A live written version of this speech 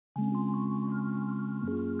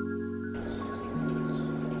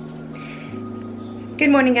Good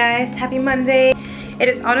morning guys, happy Monday. It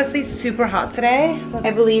is honestly super hot today. I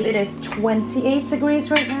believe it is 28 degrees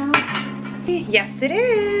right now. Yes it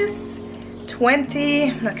is. 20,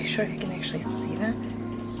 I'm not sure if you can actually see that.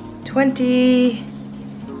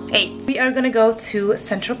 28. We are gonna go to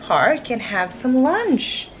Central Park and have some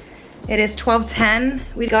lunch. It is 12:10.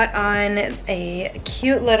 We got on a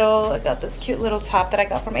cute little, I got this cute little top that I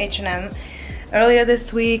got from H&M earlier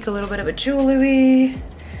this week. A little bit of a jewelry,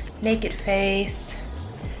 naked face.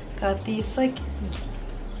 Got these like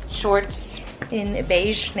shorts in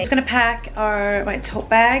beige. I'm just gonna pack my tote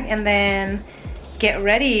bag and then get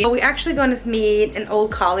ready. We're actually going to meet an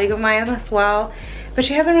old colleague of mine as well, but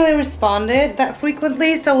she hasn't really responded that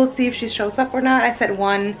frequently, so we'll see if she shows up or not. I said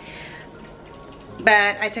 1,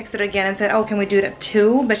 but I texted her again and said, oh, can we do it at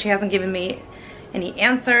 2? But she hasn't given me any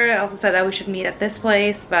answer. I also said that we should meet at this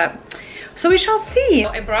place, but so we shall see.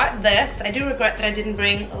 I brought this. I do regret that I didn't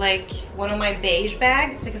bring like one of my beige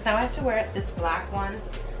bags, because now I have to wear this black one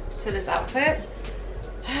to this outfit.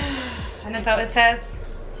 And that's how it says,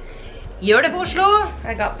 "Gjør det for Oslo."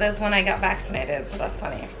 I got this when I got vaccinated, so that's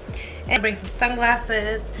funny. And bring some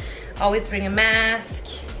sunglasses, always bring a mask.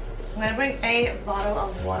 I'm gonna bring a bottle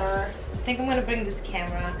of water. I think I'm gonna bring this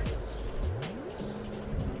camera.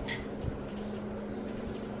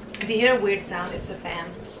 If you hear a weird sound, it's a fan.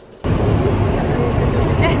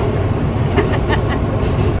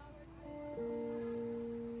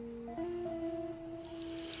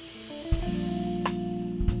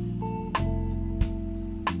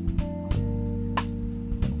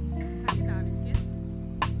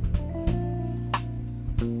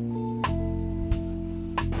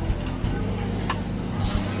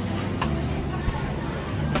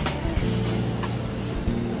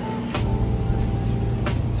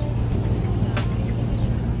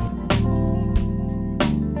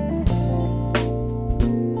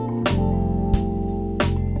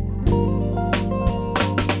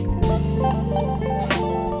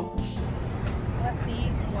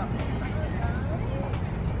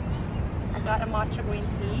 Matcha green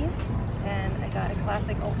tea, and I got a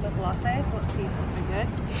classic oat milk latte, so let's see if it's really good.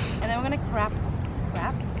 And then we're gonna crack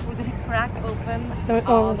open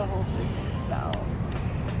all the whole food, so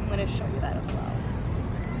I'm gonna show you that as well.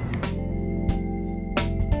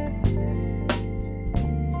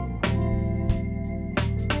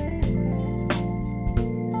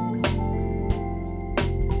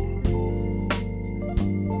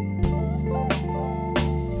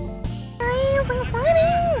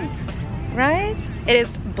 Right? It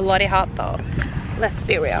is bloody hot though. Let's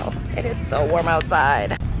be real. It is so warm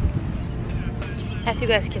outside. As you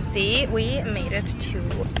guys can see, we made it to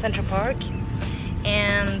Central Park,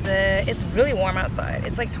 and it's really warm outside.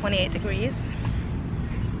 It's like 28 degrees.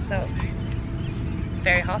 So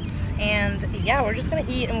very hot. And yeah, we're just gonna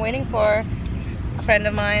eat. I'm waiting for a friend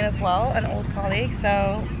of mine as well, an old colleague.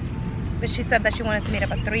 But she said that she wanted to meet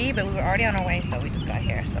up at 3, but we were already on our way, so we just got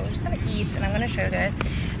here. So we're just gonna eat, and I'm gonna show you guys.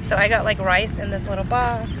 So I got like rice in this little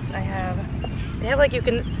box. They have like, you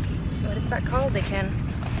can, what is that called?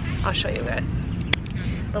 I'll show you guys.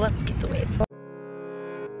 But let's get to it.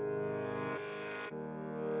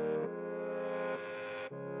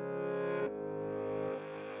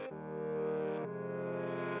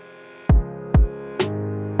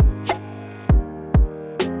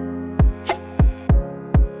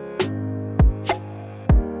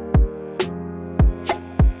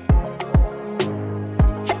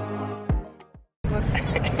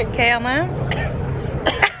 Okay, Anna.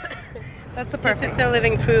 That's a perfect. This is the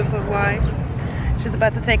living proof of why. She's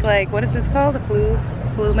about to take like, what is this called? The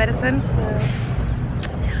flu medicine. Yeah.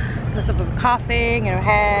 There's a bit of coughing in her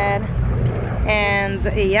head, and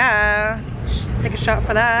yeah, take a shot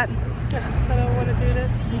for that. I don't want to do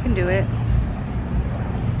this. You can do it.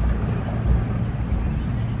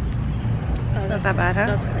 It's not that bad,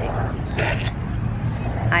 disgusting. Huh?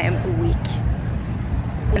 I am weak.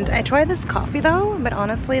 And I tried this coffee though, but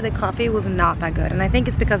honestly the coffee was not that good, and I think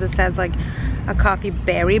it's because it says like a coffee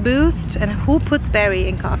berry boost, and who puts berry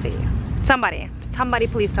in coffee? Somebody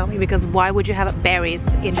please tell me, because why would you have berries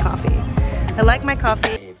in coffee? I like my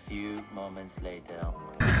coffee. A few moments later.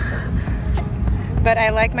 But I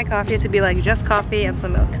like my coffee to be like just coffee and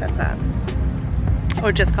some milk, that's that.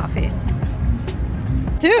 Or just coffee.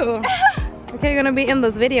 Dude! Okay, you're gonna be in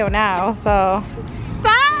this video now, so.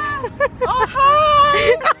 Stop! Oh,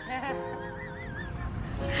 hi!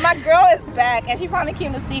 My girl is back, and she finally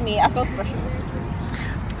came to see me. I feel special.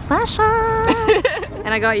 Special!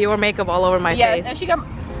 And I got your makeup all over my face. And she got.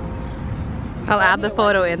 I'll add the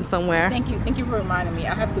photo in somewhere. Thank you for reminding me.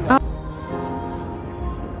 I have to.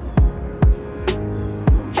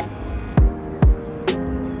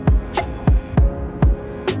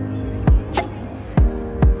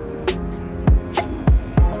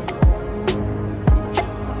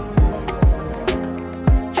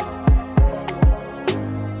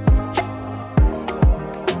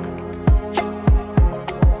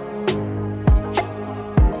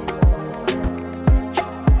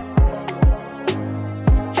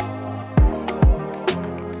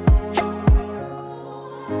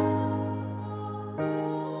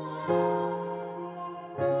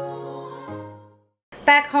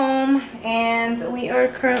 back home, and we are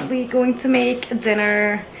currently going to make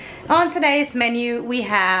dinner. On today's menu we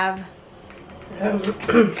have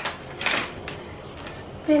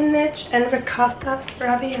spinach and ricotta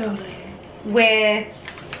ravioli with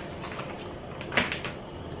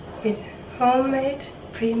homemade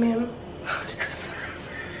premium vodka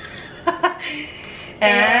sauce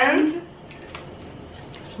and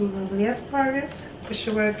some lovely asparagus, which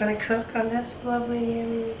we're gonna cook on this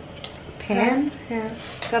lovely pan. Yeah.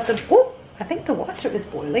 Got the, oh, I think the water is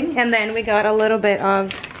boiling. And then we got a little bit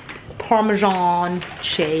of Parmesan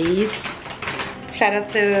cheese. Shout out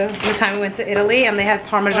to the time we went to Italy and they had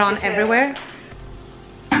Parmesan everywhere.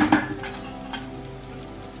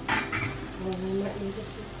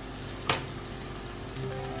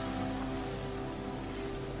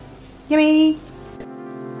 Yummy!